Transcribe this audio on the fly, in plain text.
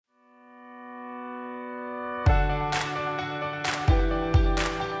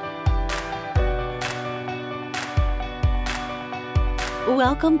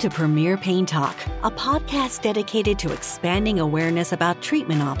Welcome to Premier Pain Talk, a podcast dedicated to expanding awareness about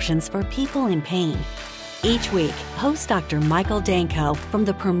treatment options for people in pain. Each week, host Dr. Michael Danko from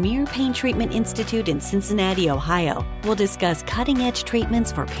the Premier Pain Treatment Institute in Cincinnati, Ohio, will discuss cutting-edge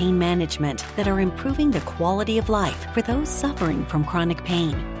treatments for pain management that are improving the quality of life for those suffering from chronic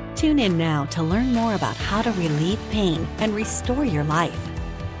pain. Tune in now to learn more about how to relieve pain and restore your life.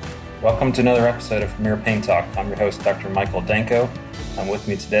 Welcome to another episode of Premier Pain Talk. I'm your host, Dr. Michael Danko. With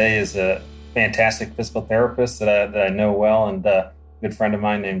me today is a fantastic physical therapist that I know well, and a good friend of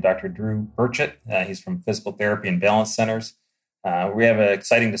mine named Dr. Burchett. He's from Physical Therapy and Balance Centers. We have an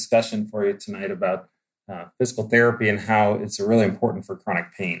exciting discussion for you tonight about physical therapy and how it's really important for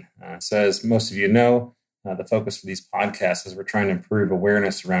chronic pain. So as most of you know, the focus for these podcasts is we're trying to improve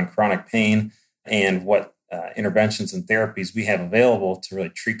awareness around chronic pain and what interventions and therapies we have available to really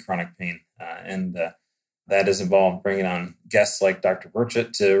treat chronic pain. And that has involved bringing on guests like Dr.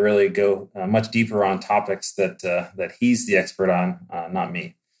 Burchett to really go much deeper on topics that he's the expert on, not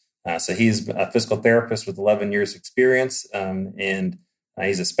me. So he's a physical therapist with 11 years experience, and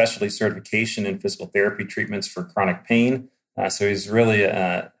he's a specialty certification in physical therapy treatments for chronic pain. So he's really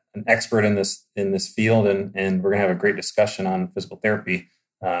an expert in this field, and we're going to have a great discussion on physical therapy.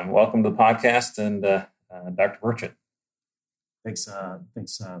 Welcome to the podcast, and Dr. Burchett. Thanks,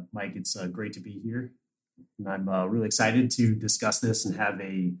 Mike. It's great to be here. And I'm really excited to discuss this and have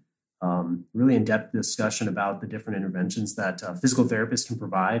a really in-depth discussion about the different interventions that physical therapists can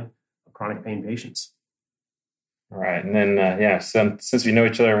provide chronic pain patients. All right. And then, since we know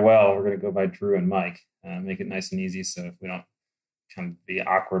each other well, we're going to go by Drew and Mike. Make it nice and easy so if we don't kind of be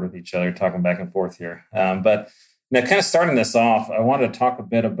awkward with each other talking back and forth here. But now, kind of starting this off, I wanted to talk a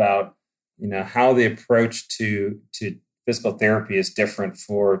bit about how the approach to physical therapy is different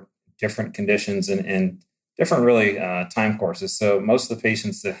for different conditions and different really time courses. So most of the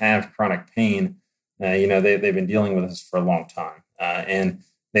patients that have chronic pain, they've been dealing with this for a long time. And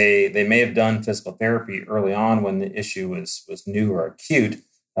they may have done physical therapy early on when the issue was new or acute.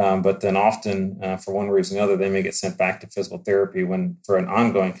 But then often, for one reason or another, they may get sent back to physical therapy when for an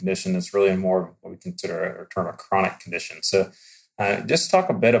ongoing condition that's really more of what we consider or term a chronic condition. So just talk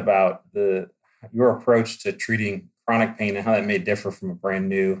a bit about your approach to treating chronic pain and how that may differ from a brand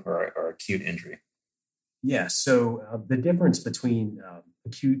new or acute injury. Yeah, so the difference between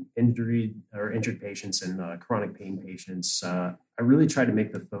acute injury or injured patients and chronic pain patients, I really try to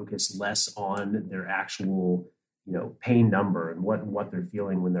make the focus less on their actual, pain number and what they're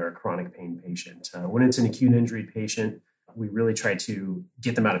feeling when they're a chronic pain patient. When it's an acute injury patient, we really try to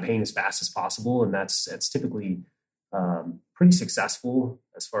get them out of pain as fast as possible, and that's typically pretty successful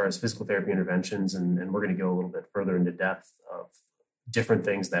as far as physical therapy interventions, and we're going to go a little bit further into depth of different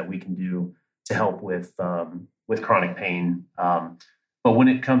things that we can do to help with chronic pain. But when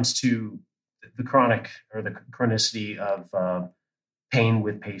it comes to the chronic or the chronicity of pain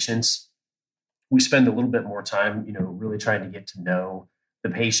with patients, we spend a little bit more time, really trying to get to know the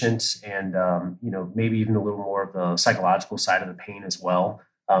patient and, maybe even a little more of the psychological side of the pain as well.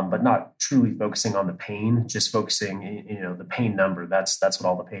 But not truly focusing on the pain, just focusing, the pain number. That's what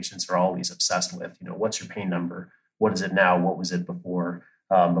all the patients are always obsessed with. What's your pain number? What is it now? What was it before?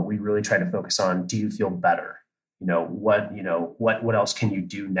 But we really try to focus on, do you feel better? What else can you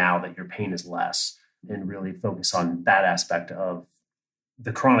do now that your pain is less? And really focus on that aspect of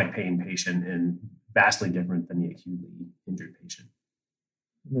the chronic pain patient, and vastly different than the acutely injured patient.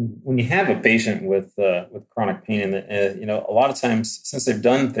 When you have a patient with chronic pain, and a lot of times, since they've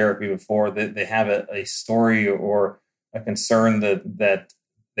done therapy before, they have a story or a concern that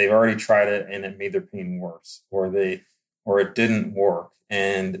they've already tried it and it made their pain worse, or it didn't work,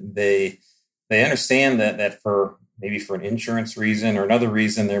 and they understand that for an insurance reason or another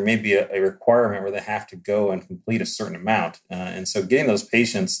reason, there may be a requirement where they have to go and complete a certain amount, and so getting those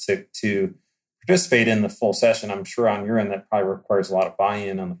patients to participate in the full session, I'm sure on your end, that probably requires a lot of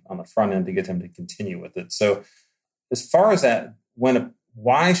buy-in on the front end to get them to continue with it. So as far as that,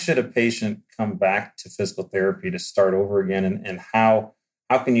 why should a patient come back to physical therapy to start over again? And how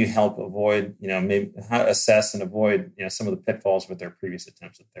can you help avoid, maybe how assess and avoid, some of the pitfalls with their previous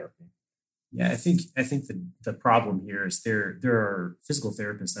attempts at therapy? Yeah, I think the problem here is there are physical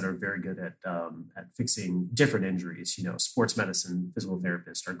therapists that are very good at fixing different injuries. Sports medicine physical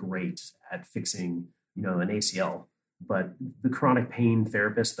therapists are great at fixing an ACL, but the chronic pain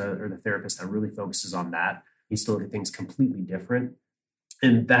therapist or the therapist that really focuses on that needs to look at things completely different.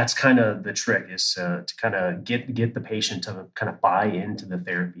 And that's kind of the trick, is to kind of get the patient to kind of buy into the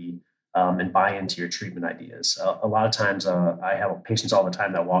therapy and buy into your treatment ideas. A lot of times, I have patients all the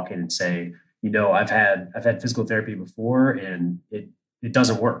time that walk in and say, I've had physical therapy before, and it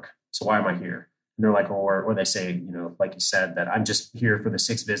doesn't work. So why am I here? And they're like, or they say, like you said, that I'm just here for the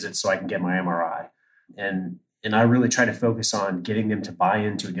 6 visits so I can get my MRI. And I really try to focus on getting them to buy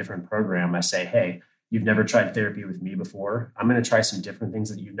into a different program. I say, hey, you've never tried therapy with me before. I'm going to try some different things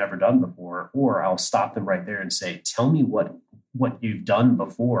that you've never done before. Or I'll stop them right there and say, tell me what you've done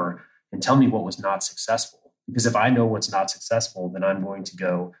before and tell me what was not successful. Because if I know what's not successful, then I'm going to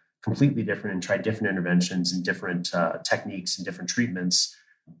go completely different and try different interventions and different techniques and different treatments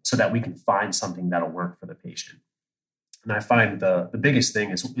so that we can find something that'll work for the patient. And I find the biggest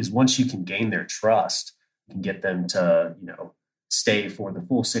thing is once you can gain their trust, you can get them to, stay for the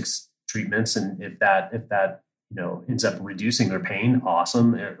full 6 treatments. And if that ends up reducing their pain,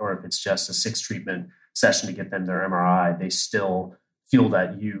 awesome. Or if it's just a 6 treatment session to get them their MRI, they still feel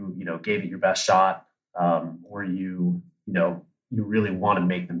that you gave it your best shot, or you really want to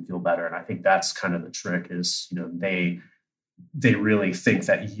make them feel better. And I think that's kind of the trick is, they really think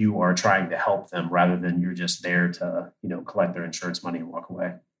that you are trying to help them rather than you're just there to, collect their insurance money and walk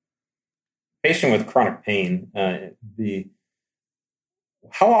away. Patient with chronic pain,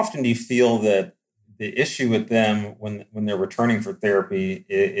 how often do you feel that the issue with them when they're returning for therapy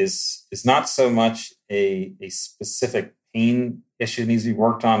is not so much a specific pain issue that needs to be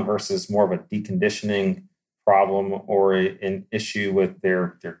worked on versus more of a deconditioning problem or an issue with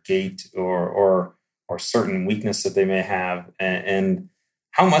their gait or certain weakness that they may have, and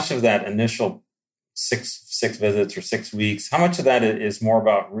how much of that initial six visits or 6 weeks, how much of that is more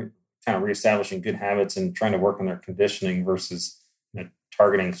about kind of reestablishing good habits and trying to work on their conditioning versus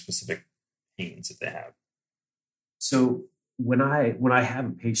targeting specific pains that they have? So when I have a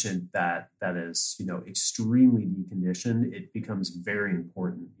patient that is extremely deconditioned, it becomes very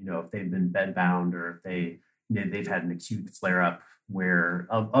important. If they've been bedbound or if they've had an acute flare up where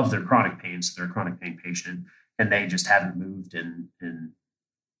of their chronic pain, so they're a chronic pain patient, and they just haven't moved in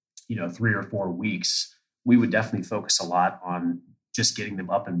 3 or 4 weeks, we would definitely focus a lot on just getting them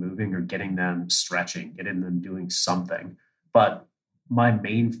up and moving or getting them stretching, getting them doing something. But my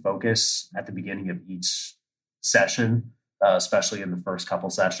main focus at the beginning of each session, especially in the first couple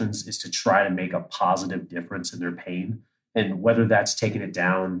sessions, is to try to make a positive difference in their pain. And whether that's taking it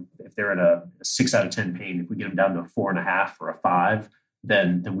down, if they're in a 6 out of 10 pain, if we get them down to a 4.5 or a 5,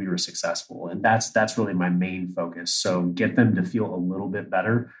 then we were successful. And that's really my main focus. So get them to feel a little bit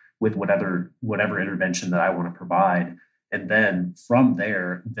better with whatever intervention that I want to provide. And then from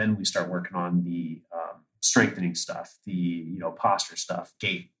there, then we start working on the strengthening stuff, the posture stuff,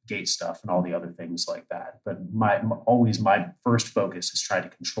 gait stuff, and all the other things like that. But my first focus is try to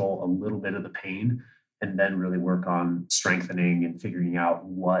control a little bit of the pain, and then really work on strengthening and figuring out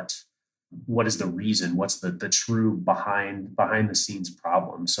what is the reason, what's the true behind the scenes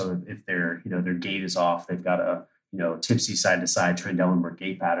problem. So if their gait is off, they've got a tipsy side to side trendelenburg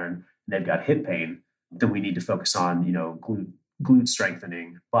gait pattern, and they've got hip pain, then we need to focus on glute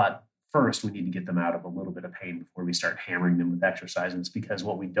strengthening. But first, we need to get them out of a little bit of pain before we start hammering them with exercises, because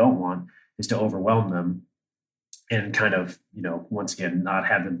what we don't want is to overwhelm them and kind of, once again, not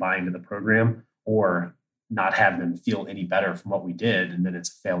have them buy into the program or not have them feel any better from what we did. And then it's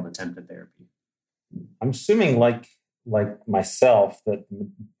a failed attempt at therapy. I'm assuming like myself that the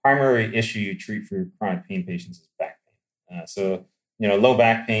primary issue you treat for your chronic pain patients is back pain. So low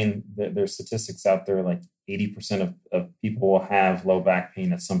back pain, there's statistics out there like 80% of people will have low back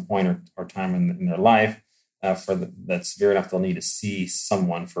pain at some point or time in their life that's severe enough they'll need to see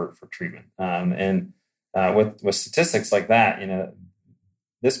someone for treatment. With statistics like that,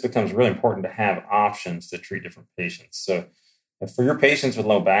 this becomes really important to have options to treat different patients. So for your patients with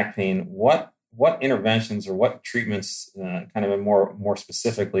low back pain, what interventions or what treatments kind of more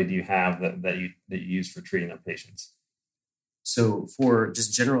specifically do you have that you use for treating their patients? So for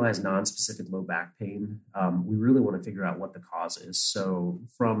just generalized non-specific low back pain, we really want to figure out what the cause is. So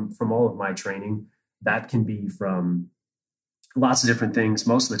from all of my training, that can be from lots of different things.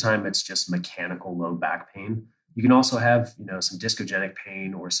 Most of the time, it's just mechanical low back pain. You can also have, some discogenic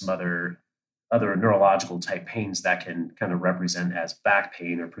pain or some other neurological type pains that can kind of represent as back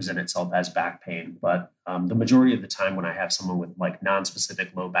pain or present itself as back pain. But the majority of the time when I have someone with like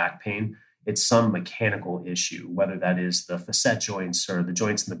non-specific low back pain, it's some mechanical issue, whether that is the facet joints or the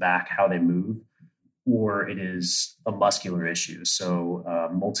joints in the back, how they move, or it is a muscular issue. So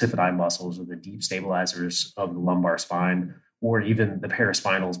multifidi muscles or the deep stabilizers of the lumbar spine, or even the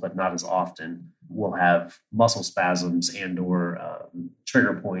paraspinals, but not as often, will have muscle spasms and or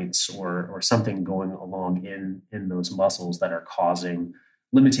trigger points or something going along in those muscles that are causing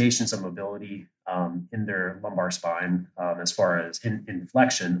limitations of mobility in their lumbar spine as far as in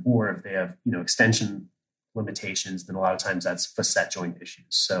flexion, or if they have extension limitations, then a lot of times that's facet joint issues.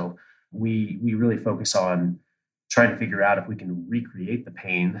 So we really focus on trying to figure out if we can recreate the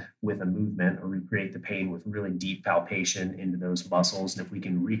pain with a movement or recreate the pain with really deep palpation into those muscles. And if we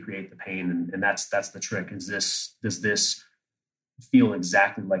can recreate the pain, and that's the trick, does this feel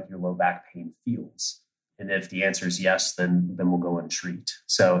exactly like your low back pain feels? And if the answer is yes, then we'll go and treat.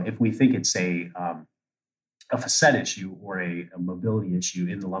 So if we think it's a facet issue or a mobility issue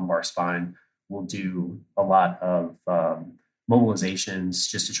in the lumbar spine, we'll do a lot of mobilizations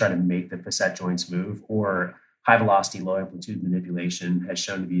just to try to make the facet joints move, or high velocity, low amplitude manipulation has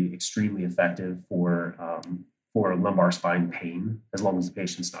shown to be extremely effective for lumbar spine pain, as long as the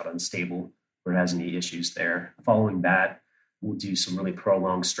patient's not unstable or has any issues there. Following that, we'll do some really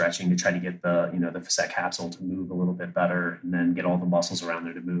prolonged stretching to try to get the facet capsule to move a little bit better, and then get all the muscles around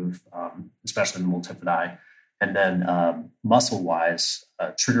there to move, especially the multifidi. And then muscle-wise,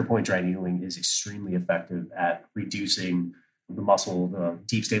 trigger point dry needling is extremely effective at reducing the muscle, the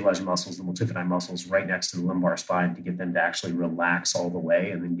deep stabilizing muscles, the multifidi muscles right next to the lumbar spine, to get them to actually relax all the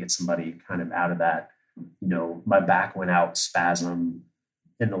way, and then get somebody kind of out of that, my back went out spasm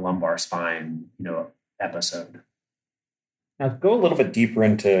in the lumbar spine, episode. Now, go a little bit deeper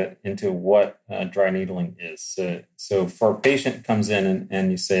into what dry needling is. So for a patient who comes in and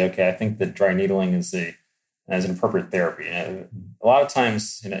you say, okay, I think that dry needling is an appropriate therapy. A lot of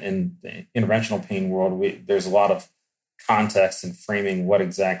times in the interventional pain world, there's a lot of context and framing what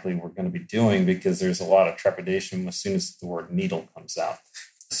exactly we're going to be doing, because there's a lot of trepidation as soon as the word needle comes out.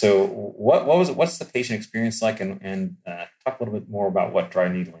 So what's the patient experience like, and talk a little bit more about what dry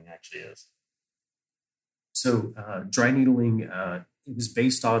needling actually is. So dry needling, it was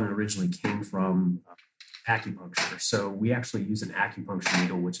based on and originally came from acupuncture. So we actually use an acupuncture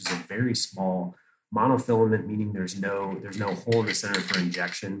needle, which is a very small monofilament, meaning there's no hole in the center for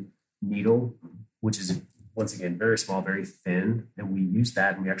injection needle, which is, once again, very small, very thin. And we use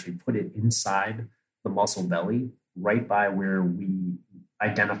that, and we actually put it inside the muscle belly, right by where we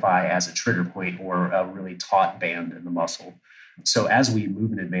identify as a trigger point or a really taut band in the muscle. So as we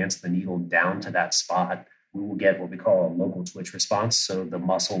move and advance the needle down to that spot, we will get what we call a local twitch response. So the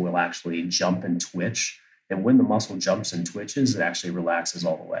muscle will actually jump and twitch. And when the muscle jumps and twitches, it actually relaxes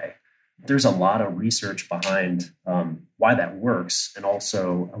all the way. There's a lot of research behind why that works, and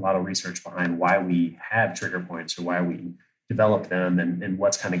also a lot of research behind why we have trigger points or why we develop them, and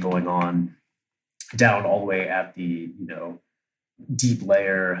what's kind of going on down all the way at the deep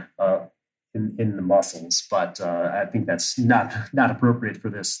layer in the muscles. But I think that's not appropriate for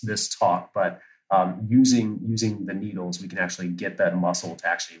this talk. But using the needles, we can actually get that muscle to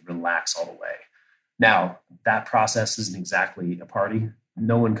actually relax all the way. Now, that process isn't exactly a party.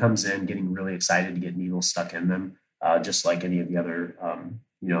 No one comes in getting really excited to get needles stuck in them, just like any of the other,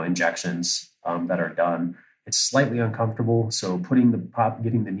 injections that are done. It's slightly uncomfortable. So getting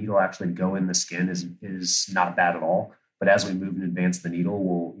the needle actually to go in the skin is not bad at all. But as we move and advance the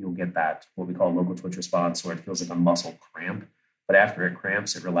needle, you'll get that, what we call a local twitch response, where it feels like a muscle cramp. But after it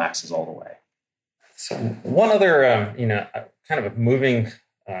cramps, it relaxes all the way. So one other, kind of moving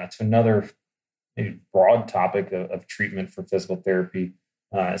to another maybe broad topic of treatment for physical therapy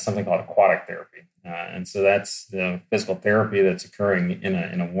is something called aquatic therapy. And so that's the physical therapy that's occurring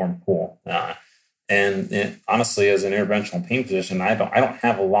in a warm pool. Honestly, as an interventional pain physician, I don't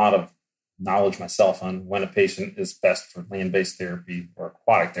have a lot of knowledge myself on when a patient is best for land-based therapy or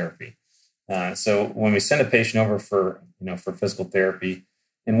aquatic therapy. So when we send a patient over for physical therapy,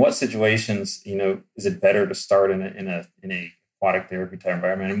 in what situations, is it better to start in a aquatic therapy type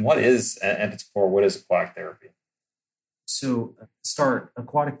environment? And what is, at its core, what is aquatic therapy? So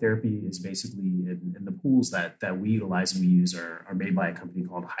aquatic therapy is basically, in the pools that we utilize and we use are made by a company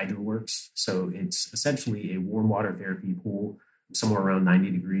called HydroWorks. So it's essentially a warm water therapy pool, somewhere around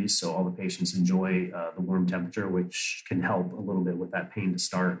 90 degrees. So all the patients enjoy the warm temperature, which can help a little bit with that pain to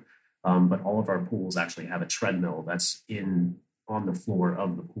start. But all of our pools actually have a treadmill that's on the floor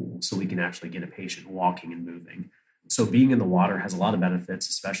of the pool, so we can actually get a patient walking and moving. So being in the water has a lot of benefits,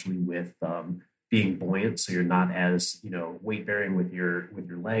 especially with being buoyant. So you're not as weight bearing with your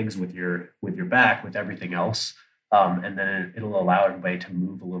legs, with your back, with everything else, and then it'll allow everybody to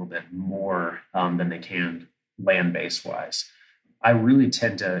move a little bit more than they can land based wise. I really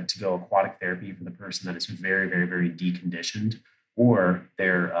tend to go aquatic therapy for the person that is very, very, very deconditioned, or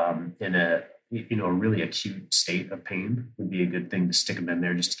they're in a really acute state of pain. Would be a good thing to stick them in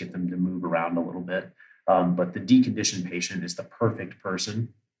there just to get them to move around a little bit. But the deconditioned patient is the perfect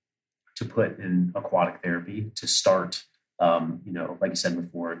person to put in aquatic therapy to start, like you said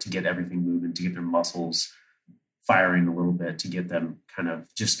before, to get everything moving, to get their muscles firing a little bit, to get them kind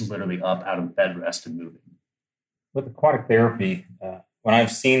of just literally up out of bed rest and moving. With aquatic therapy, when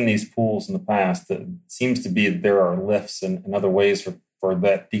I've seen these pools in the past, it seems to be that there are lifts and other ways for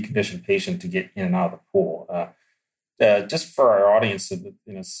that deconditioned patient to get in and out of the pool. Just for our audience, so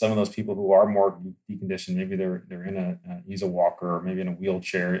that, some of those people who are more deconditioned, maybe they're in use a walker or maybe in a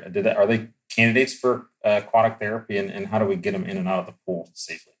wheelchair. Are they candidates for aquatic therapy, and how do we get them in and out of the pool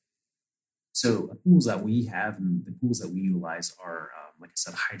safely? So the pools that we have and the pools that we utilize are, like I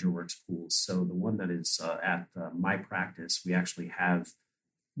said, HydroWorks pools. So the one that is at my practice, we actually have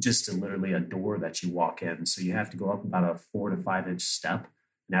just literally a door that you walk in. So you have to go up about a 4 to 5 inch step.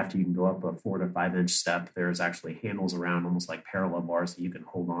 And after you can go up a 4 to 5 inch step, there's actually handles around almost like parallel bars that you can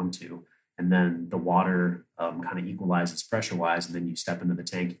hold on to. And then the water kind of equalizes pressure wise. And then you step into the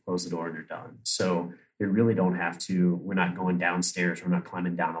tank, you close the door, and you're done. So you really don't have to, we're not going downstairs, we're not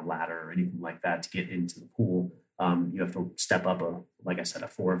climbing down a ladder or anything like that to get into the pool. You have to step up like I said, a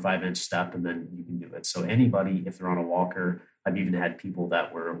 4 or 5 inch step, and then you can do it. So anybody, if they're on a walker, I've even had people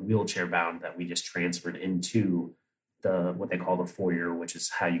that were wheelchair bound that we just transferred into what they call the foyer, which is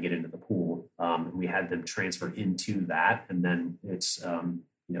how you get into the pool. We had them transfer into that, and then it's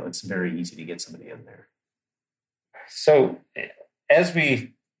it's very easy to get somebody in there. So as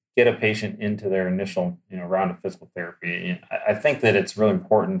we get a patient into their initial round of physical therapy, I think that it's really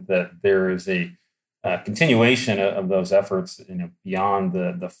important that there is a continuation of those efforts beyond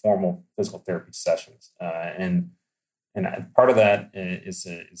the formal physical therapy sessions, and part of that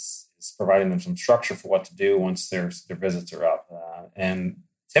is providing them some structure for what to do once their visits are up. And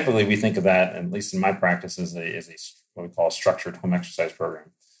typically we think of that, at least in my practice, as what we call a structured home exercise program.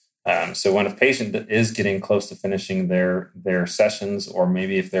 So when a patient is getting close to finishing their sessions, or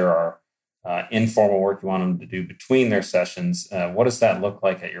maybe if there are informal work you want them to do between their sessions, what does that look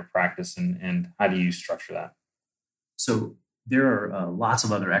like at your practice, and how do you structure that? So there are lots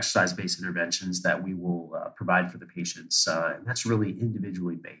of other exercise-based interventions that we will provide for the patients, and that's really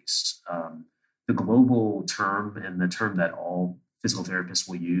individually based. The global term and the term that all physical therapists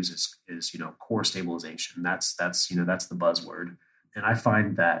will use is core stabilization. That's the buzzword, and I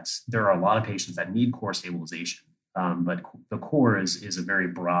find that there are a lot of patients that need core stabilization, but the core is a very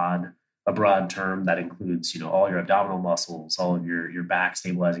broad term that includes all your abdominal muscles, all of your back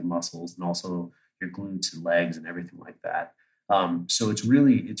stabilizing muscles, and also your glutes and legs and everything like that. So it's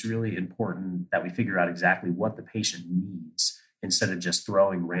really important that we figure out exactly what the patient needs instead of just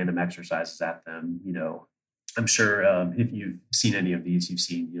throwing random exercises at them. I'm sure if you've seen any of these, you've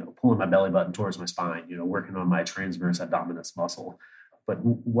seen, pulling my belly button towards my spine, working on my transverse abdominis muscle. But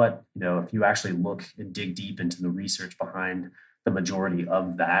if you actually look and dig deep into the research behind the majority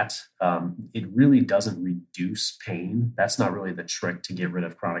of that, it really doesn't reduce pain. That's not really the trick to get rid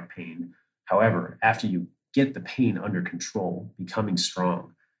of chronic pain. However, after you get the pain under control, becoming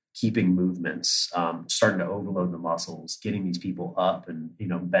strong, keeping movements, starting to overload the muscles, getting these people up and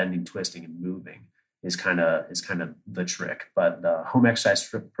bending, twisting, and moving is kind of the trick. But the home exercise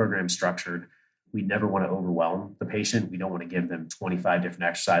program structured, we never want to overwhelm the patient. We don't want to give them 25 different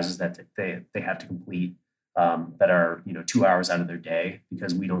exercises that they have to complete that are 2 hours out of their day,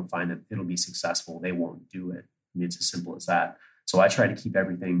 because we don't find that it'll be successful. They won't do it. It's as simple as that. So I try to keep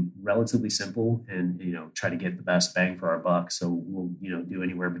everything relatively simple and, try to get the best bang for our buck. So we'll, do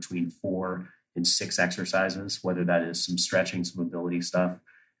anywhere between 4 and 6 exercises, whether that is some stretching, some mobility stuff,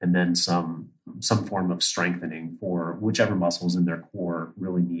 and then some form of strengthening for whichever muscles in their core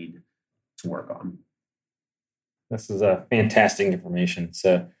really need to work on. This is a fantastic information.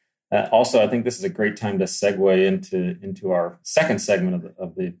 So also, I think this is a great time to segue into our second segment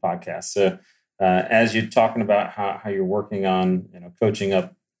of the podcast. So as you're talking about how you're working on coaching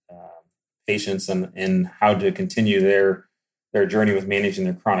up patients and how to continue their journey with managing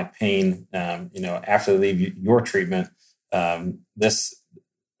their chronic pain, after they leave your treatment,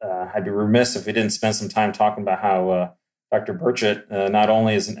 I'd be remiss if we didn't spend some time talking about how Dr. Burchett not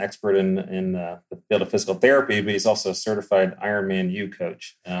only is an expert in the field of physical therapy, but he's also a certified Ironman U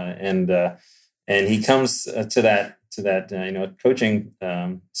coach, and he comes to that coaching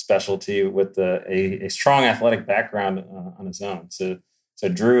specialty with a strong athletic background on his own. So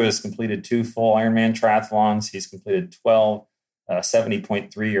Drew has completed 2 full Ironman triathlons. He's completed 12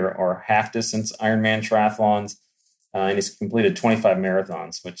 70.3 or half distance Ironman triathlons. And he's completed 25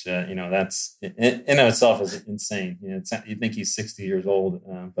 marathons, which, that's in and of itself is insane. You'd think he's 60 years old,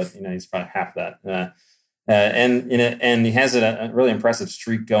 but, he's probably half that. And he has a really impressive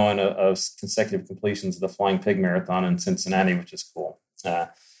streak going of consecutive completions of the Flying Pig Marathon in Cincinnati, which is cool.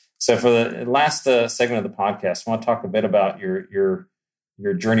 So for the last segment of the podcast, I want to talk a bit about your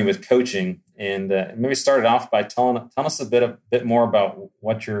journey with coaching, and maybe start it off by telling us a bit more about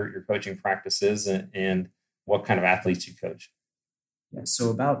what your coaching practice is and what kind of athletes you coach. Yeah, so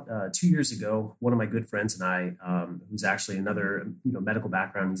about 2 years ago, one of my good friends and I, who's actually another medical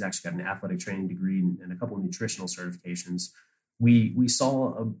background, he's actually got an athletic training degree and a couple of nutritional certifications. We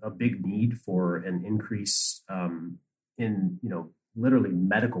saw a big need for an increase in literally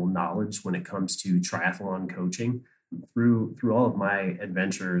medical knowledge when it comes to triathlon coaching. Through all of my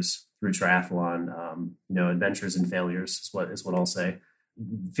adventures through triathlon, adventures and failures is what I'll say.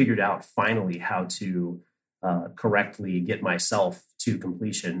 Figured out finally how to correctly get myself to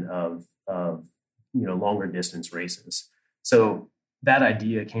completion of longer distance races. So that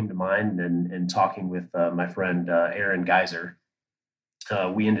idea came to mind, and talking with my friend Aaron Geyser,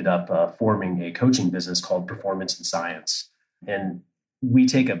 we ended up forming a coaching business called Performance and Science. And we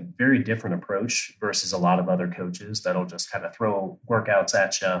take a very different approach versus a lot of other coaches that'll just kind of throw workouts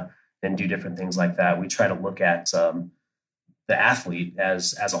at you and do different things like that. We try to look at the athlete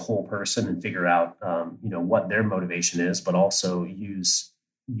as a whole person and figure out what their motivation is, but also use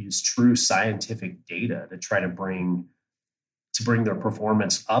true scientific data to try to bring their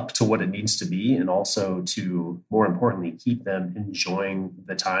performance up to what it needs to be, and also to, more importantly, keep them enjoying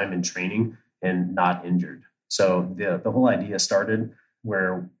the time and training and not injured. So the whole idea started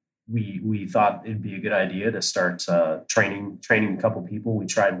where we thought it'd be a good idea to start training a couple people. We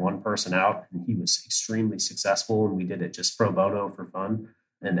tried one person out, and he was extremely successful, and we did it just pro bono for fun.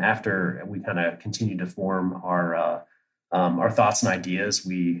 And after we kind of continued to form our thoughts and ideas,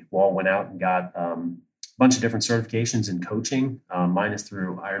 we all went out and got a bunch of different certifications in coaching. Mine is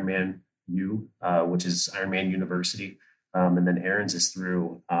through Ironman U, which is Ironman University, and then Aaron's is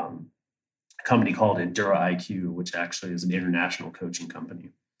through a company called Endura IQ, which actually is an international coaching company.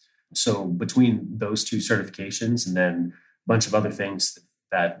 So between those two certifications and then a bunch of other things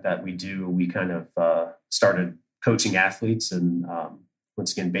that we do, we kind of started coaching athletes, and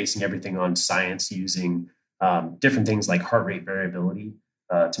once again, basing everything on science, using different things like heart rate variability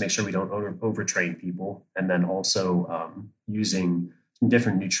to make sure we don't overtrain people, and then also using some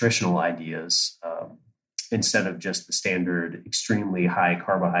different nutritional ideas instead of just the standard extremely high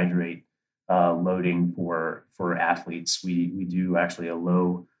carbohydrate loading for athletes. We do actually a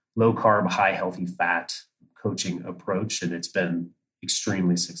low carb, high healthy fat coaching approach, and it's been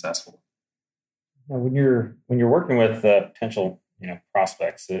extremely successful. Now, when you're working with potential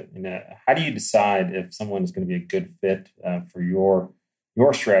prospects, how do you decide if someone is going to be a good fit for your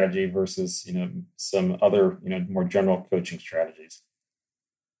strategy versus some other more general coaching strategies?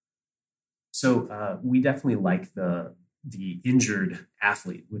 So we definitely like the injured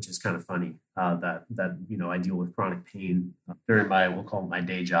athlete, which is kind of funny. That I deal with chronic pain during we'll call it my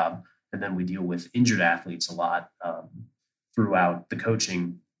day job, and then we deal with injured athletes a lot throughout the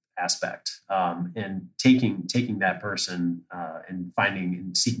coaching aspect, and taking that person and finding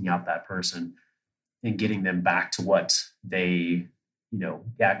and seeking out that person and getting them back to what they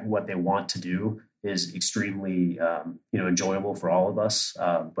want to do is extremely enjoyable for all of us.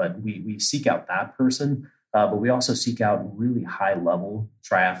 But we seek out that person. But we also seek out really high level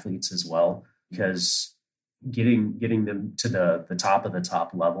triathletes as well, because getting them to the top of the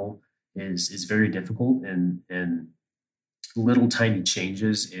top level is very difficult, and little tiny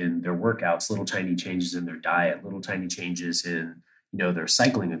changes in their workouts, little tiny changes in their diet, little tiny changes in their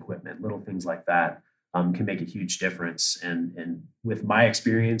cycling equipment, little things like that can make a huge difference. And with my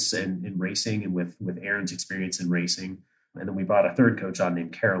experience in racing, and with Aaron's experience in racing, and then we brought a third coach on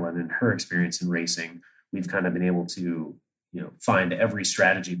named Carolyn, and her experience in racing, we've kind of been able to, find every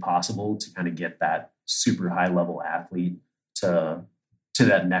strategy possible to kind of get that super high level athlete to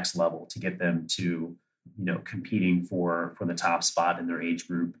that next level, to get them to, competing for the top spot in their age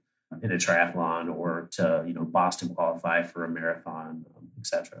group in a triathlon, or to, Boston qualify for a marathon,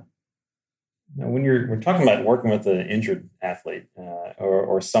 etc. Now, when we're talking about working with an injured athlete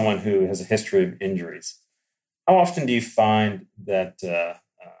or someone who has a history of injuries, how often do you find that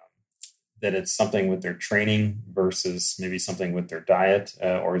it's something with their training versus maybe something with their diet,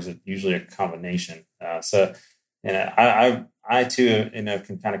 or is it usually a combination? I too,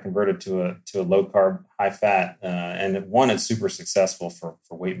 can kind of convert it to a low carb, high fat, and one, it's super successful for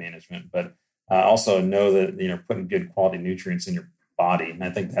weight management, but also know that putting good quality nutrients in your body, and I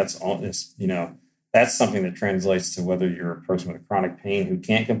think that's something that translates to whether you're a person with chronic pain who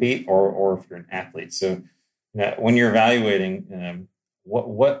can't compete, or if you're an athlete. So, when you're evaluating,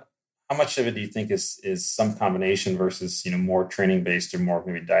 how much of it do you think is some combination versus more training based or more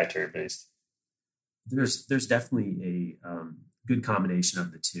maybe dietary based? There's definitely a good combination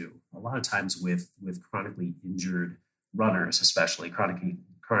of the two. A lot of times with chronically injured runners, especially chronically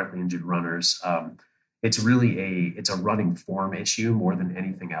injured runners, it's a running form issue more than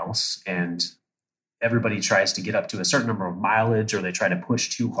anything else. And everybody tries to get up to a certain number of mileage, or they try to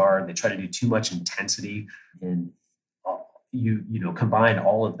push too hard. They try to do too much intensity, and you combine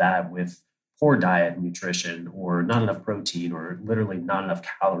all of that with poor diet and nutrition, or not enough protein, or literally not enough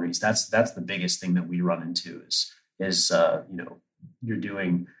calories. That's the biggest thing that we run into is you're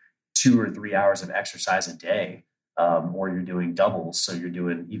doing 2 or 3 hours of exercise a day, or you're doing doubles, so you're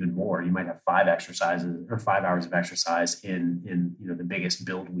doing even more. You might have 5 hours of exercise in the biggest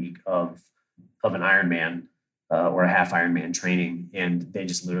build week of an Ironman or a half Ironman training, and they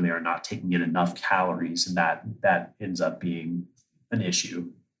just literally are not taking in enough calories, and that ends up being an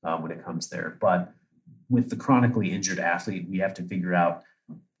issue when it comes there. But with the chronically injured athlete, we have to figure out,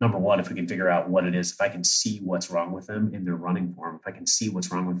 number one, if we can figure out what it is, if I can see what's wrong with them in their running form, if I can see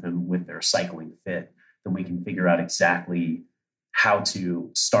what's wrong with them with their cycling fit, then we can figure out exactly how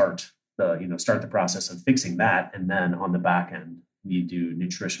to start the process of fixing that. And then on the back end, we do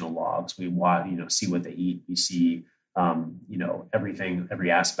nutritional logs. We see what they eat. We see everything,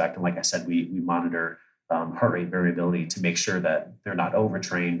 every aspect. And like I said, we monitor heart rate variability to make sure that they're not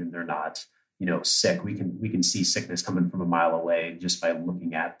overtrained and they're not sick. We can see sickness coming from a mile away just by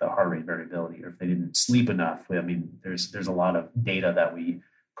looking at the heart rate variability, or if they didn't sleep enough. I mean, there's a lot of data that we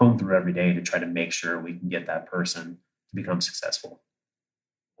comb through every day to try to make sure we can get that person to become successful.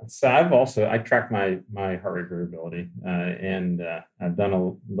 So I track my heart rate variability, and I've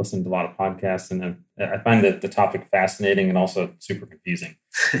listened to a lot of podcasts, and I find that the topic fascinating and also super confusing.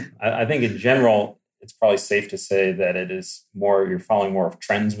 I think in general, it's probably safe to say that it is more, you're following more of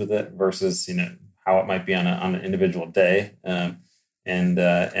trends with it versus how it might be on an individual day, and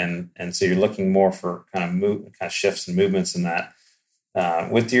so you're looking more for kind of shifts and movements in that.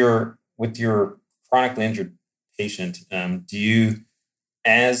 With your chronically injured patient, do you,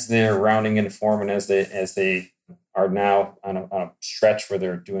 as they're rounding into form and as they are now on a stretch where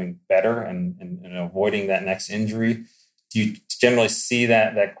they're doing better and avoiding that next injury, do you generally see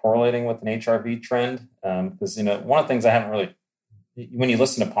that correlating with an HRV trend? Because one of the things I haven't really, when you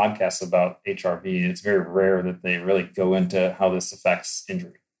listen to podcasts about HRV, it's very rare that they really go into how this affects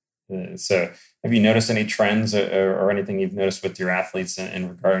injury. So have you noticed any trends or anything you've noticed with your athletes in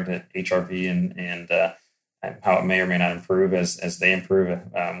regard to HRV and how it may or may not improve as they improve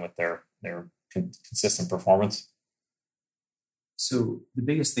with their consistent performance? So the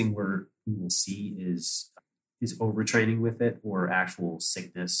biggest thing we will see is overtraining with it or actual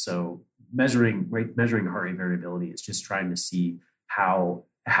sickness. So measuring heart rate variability is just trying to see how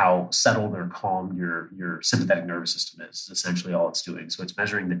settled or calm your sympathetic nervous system is essentially all it's doing. So it's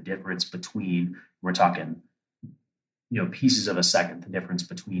measuring the difference between, we're talking, pieces of a second, the difference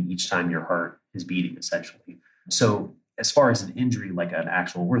between each time your heart is beating essentially. So as far as an injury, like an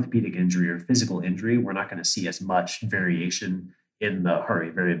actual orthopedic injury or physical injury, we're not going to see as much variation in the heart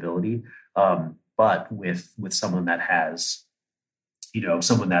rate variability. But with someone that has,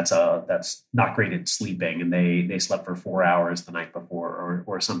 someone that's not great at sleeping and they slept for 4 hours the night before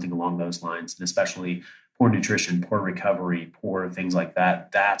or something along those lines, and especially poor nutrition, poor recovery, poor things like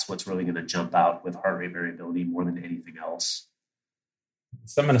that, that's what's really going to jump out with heart rate variability more than anything else.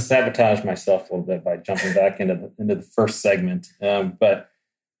 So I'm going to sabotage myself a little bit by jumping back into the first segment. But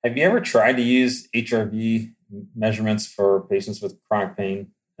have you ever tried to use HRV measurements for patients with chronic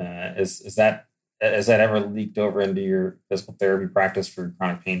pain? Has that ever leaked over into your physical therapy practice for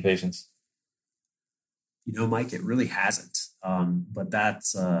chronic pain patients? Mike, it really hasn't. But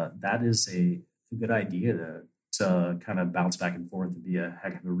that is a good idea to kind of bounce back and forth and be a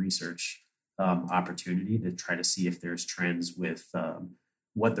heck of a research opportunity to try to see if there's trends with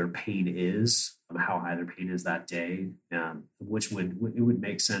what their pain is, how high their pain is that day, which would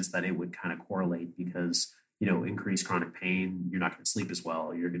make sense that it would kind of correlate because increased chronic pain, you're not going to sleep as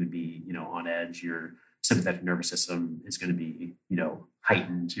well. You're going to be, on edge. Your sympathetic nervous system is going to be,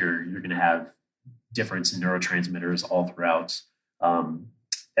 heightened. You're going to have difference in neurotransmitters all throughout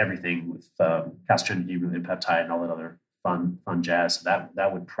everything with calcium, and peptide, and all that other fun jazz. So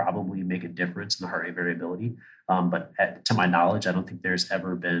that would probably make a difference in the heart rate variability. But to my knowledge, I don't think there's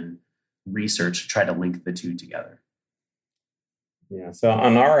ever been research to try to link the two together. Yeah. So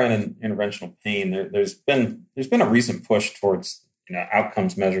on our end in interventional pain, there's been a recent push towards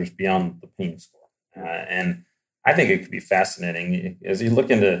outcomes measures beyond the pain score, and I think it could be fascinating as you look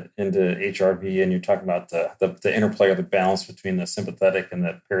into HRV and you're talking about the interplay or the balance between the sympathetic and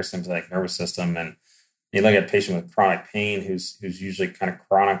the parasympathetic nervous system, and you look at a patient with chronic pain who's usually kind of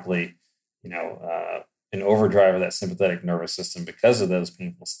chronically in overdrive of that sympathetic nervous system because of those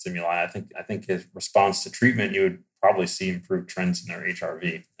painful stimuli. I think his response to treatment, you would probably see improved trends in their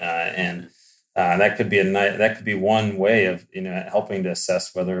HRV. And That could be that could be one way of helping to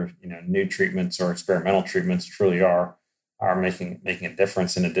assess whether new treatments or experimental treatments truly are making a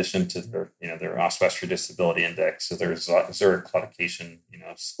difference, in addition to their Oswestry Disability Index, so their Zurich claudication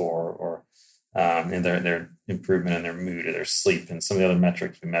score, or and their improvement in their mood or their sleep, and some of the other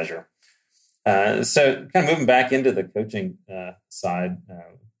metrics we measure. So kind of moving back into the coaching side,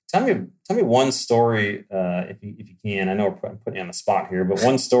 tell me one story, if you can. I know I'm putting you on the spot here, but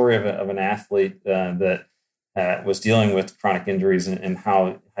one story of an athlete that was dealing with chronic injuries, and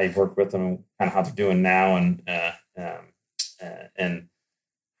how you've worked with them, and kind of how they're doing now, and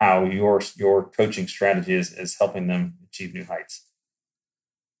how your coaching strategy is helping them achieve new heights.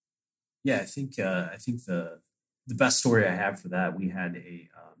 Yeah, I think the best story I have for that, we had a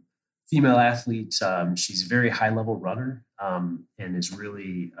female athlete. She's a very high level runner, and is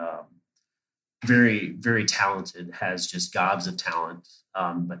really very, very talented, has just gobs of talent.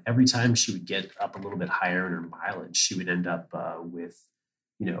 But every time she would get up a little bit higher in her mileage, she would end up with,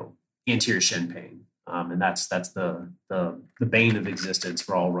 anterior shin pain. And that's the bane of existence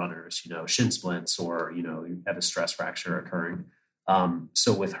for all runners, shin splints, or, you have a stress fracture occurring.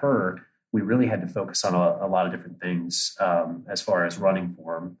 So with her, we really had to focus on a lot of different things as far as running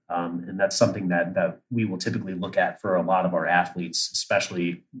form. And that's something that we will typically look at for a lot of our athletes,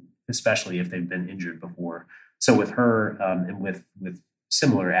 especially if they've been injured before. So with her, and with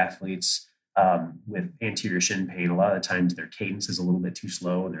similar athletes with anterior shin pain, a lot of the times their cadence is a little bit too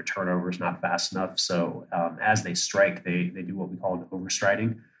slow and their turnover is not fast enough. So as they strike, they do what we call an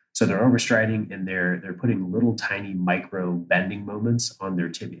overstriding. So they're overstriding, and they're putting little tiny micro bending moments on their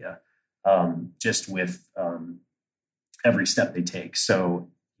tibia, just with every step they take. So,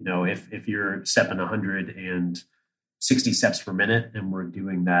 if you're stepping 160 steps per minute, and we're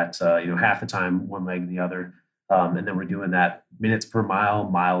doing that, half the time, one leg and the other, and then we're doing that minutes per mile,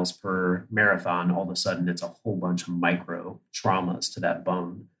 miles per marathon, all of a sudden it's a whole bunch of micro traumas to that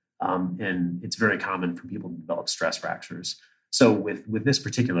bone. And it's very common for people to develop stress fractures. So with this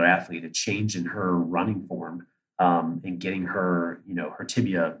particular athlete, a change in her running form, and getting her, her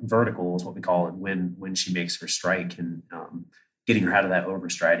tibia vertical is what we call it when she makes her strike, and getting her out of that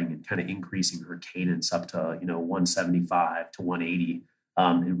overstriding and kind of increasing her cadence up to 175 to 180.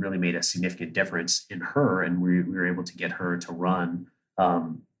 It really made a significant difference in her, and we were able to get her to run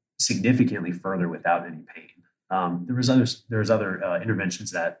significantly further without any pain. There was other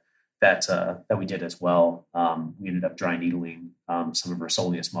interventions that we did as well. We ended up dry needling some of her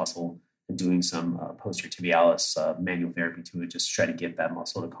soleus muscle and doing some posterior tibialis manual therapy to it, just to try to get that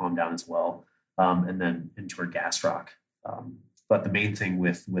muscle to calm down as well, and then into her gastroc. But the main thing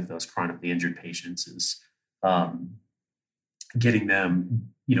with those chronically injured patients is getting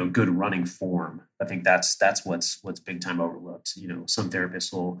them, good running form. I think that's what's big time overlooked. Some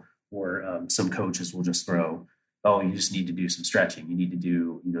therapists or some coaches will just throw, oh, you just need to do some stretching. You need to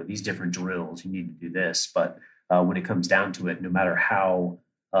do, these different drills. You need to do this. But when it comes down to it, no matter how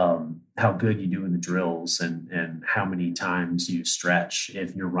good you do in the drills and how many times you stretch,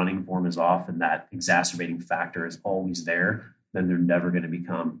 if your running form is off and that exacerbating factor is always there, then they're never going to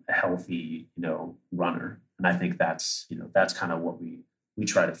become a healthy, runner. And I think that's kind of what we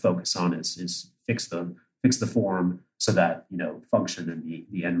try to focus on is fix the form so that, function and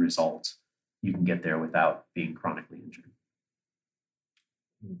the end result, you can get there without being chronically injured.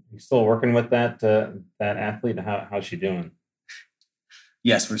 You still working with that athlete? How's she doing?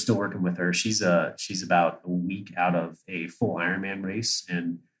 Yes, we're still working with her. She's about a week out of a full Ironman race,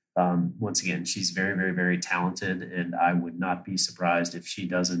 and once again, she's very, very, very talented, and I would not be surprised if she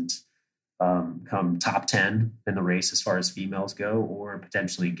doesn't come top 10 in the race as far as females go, or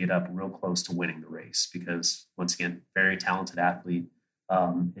potentially get up real close to winning the race, because once again, very talented athlete,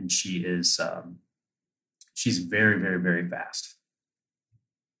 and she's very, very, very fast.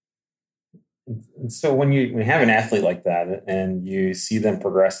 And so when you have an athlete like that, and you see them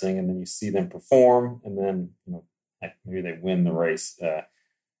progressing, and then you see them perform, and then maybe they win the race,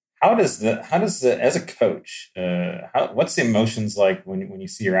 how does as a coach, what's the emotions like when you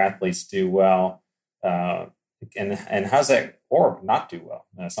see your athletes do well, and how's that, or not do well?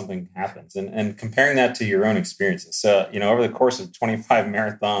 Something happens, and comparing that to your own experiences. So over the course of 25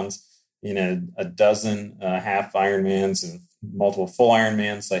 marathons, a dozen half Ironmans and multiple full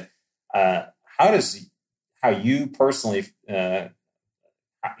Ironmans, like how you personally,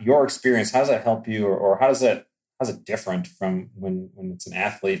 your experience, how does that help you, or how's it different from when it's an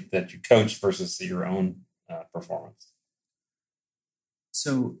athlete that you coach versus your own performance?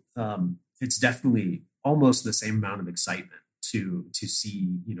 So it's definitely almost the same amount of excitement to see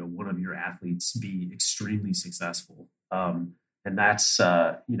one of your athletes be extremely successful. And that's,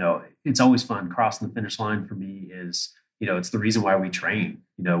 it's always fun. Crossing the finish line for me is, it's the reason why we train.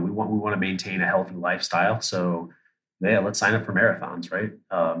 We want to maintain a healthy lifestyle. So yeah, let's sign up for marathons, right?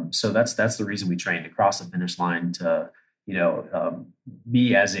 So that's the reason we train, to cross the finish line, to,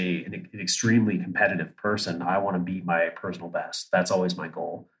 me as an extremely competitive person. I want to beat my personal best. That's always my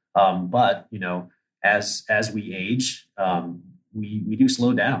goal. But as we age, we do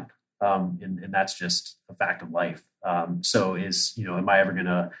slow down. And that's just a fact of life. So am I ever going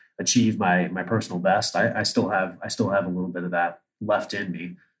to achieve my personal best? I still have a little bit of that left in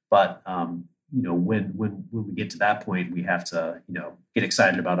me, but, when we get to that point, we have to, get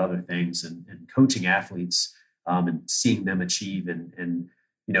excited about other things, and coaching athletes, and seeing them achieve, and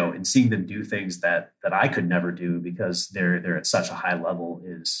seeing them do things that I could never do because they're at such a high level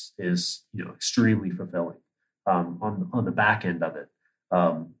is extremely fulfilling. On the back end of it,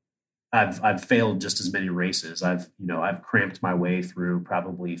 I've failed just as many races. I've cramped my way through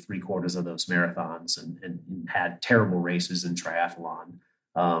probably 3/4 of those marathons, and had terrible races in triathlon.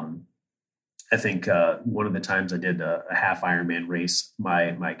 I think one of the times I did a half Ironman race,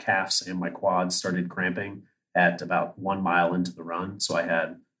 my calves and my quads started cramping at about 1 mile into the run. So I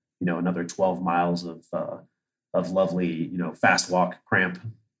had, another 12 miles of lovely, fast walk cramp,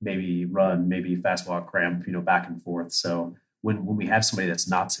 maybe run, maybe fast walk cramp, back and forth. So when we have somebody that's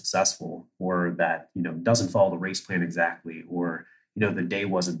not successful, or that, doesn't follow the race plan exactly, or, the day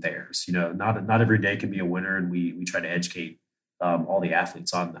wasn't theirs, not every day can be a winner. And we try to educate all the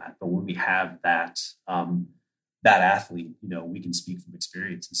athletes on that. But when we have that athlete, we can speak from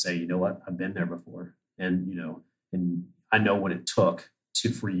experience and say, you know what, I've been there before. And, and I know what it took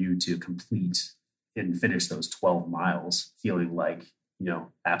for you to complete and finish those 12 miles feeling like,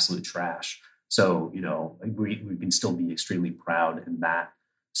 absolute trash. So, we can still be extremely proud in that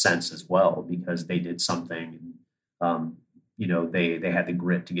sense as well, because they did something, they had the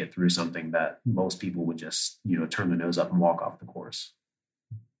grit to get through something that most people would just, turn their nose up and walk off the course.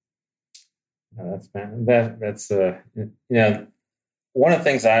 That's one of the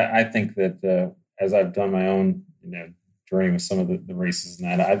things I think that as I've done my own, journey with some of the races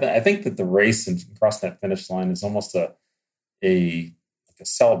and that, I think that the race and crossing that finish line is almost a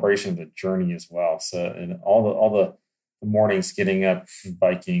celebration of the journey as well. So, and all the mornings getting up,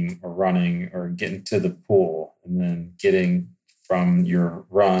 biking or running, or getting to the pool, and then getting from your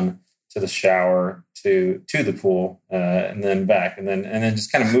run to the shower to the pool, and then back, and then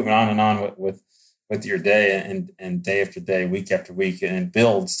just kind of moving on and on with your day, and day after day, week after week, and it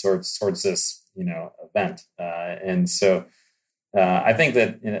builds towards this event. And so I think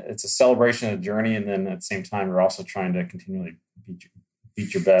that it's a celebration of the journey, and then at the same time, we're also trying to continually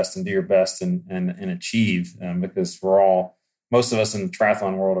beat your best and do your best and achieve, because most of us in the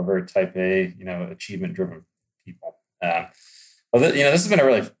triathlon world are very type A, achievement driven people. This has been a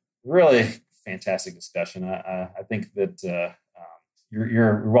really, really fantastic discussion. I think that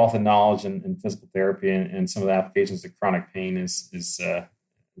your wealth of knowledge in physical therapy and some of the applications to chronic pain is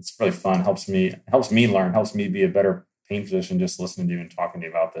it's really fun. Helps me learn, helps me be a better pain physician just listening to you and talking to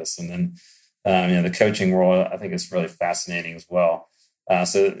you about this. And then the coaching world, I think, is really fascinating as well.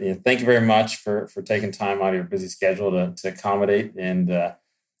 So thank you very much for taking time out of your busy schedule to accommodate. And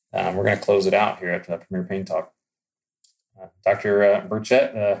we're going to close it out here at Premier Pain Talk. Dr.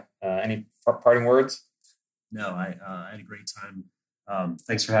 Burchett, any parting words? No, I had a great time.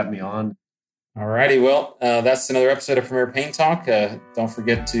 Thanks for having me on. All righty. Well, that's another episode of Premier Pain Talk. Don't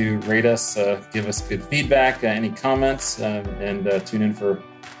forget to rate us, give us good feedback, any comments, and tune in for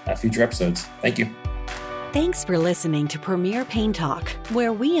future episodes. Thank you. Thanks for listening to Premier Pain Talk,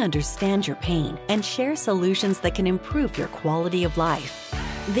 where we understand your pain and share solutions that can improve your quality of life.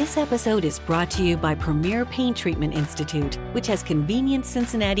 This episode is brought to you by Premier Pain Treatment Institute, which has convenient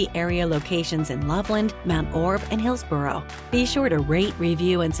Cincinnati area locations in Loveland, Mount Orb, and Hillsborough. Be sure to rate,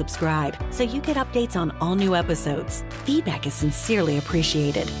 review, and subscribe so you get updates on all new episodes. Feedback is sincerely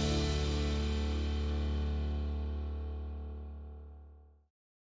appreciated.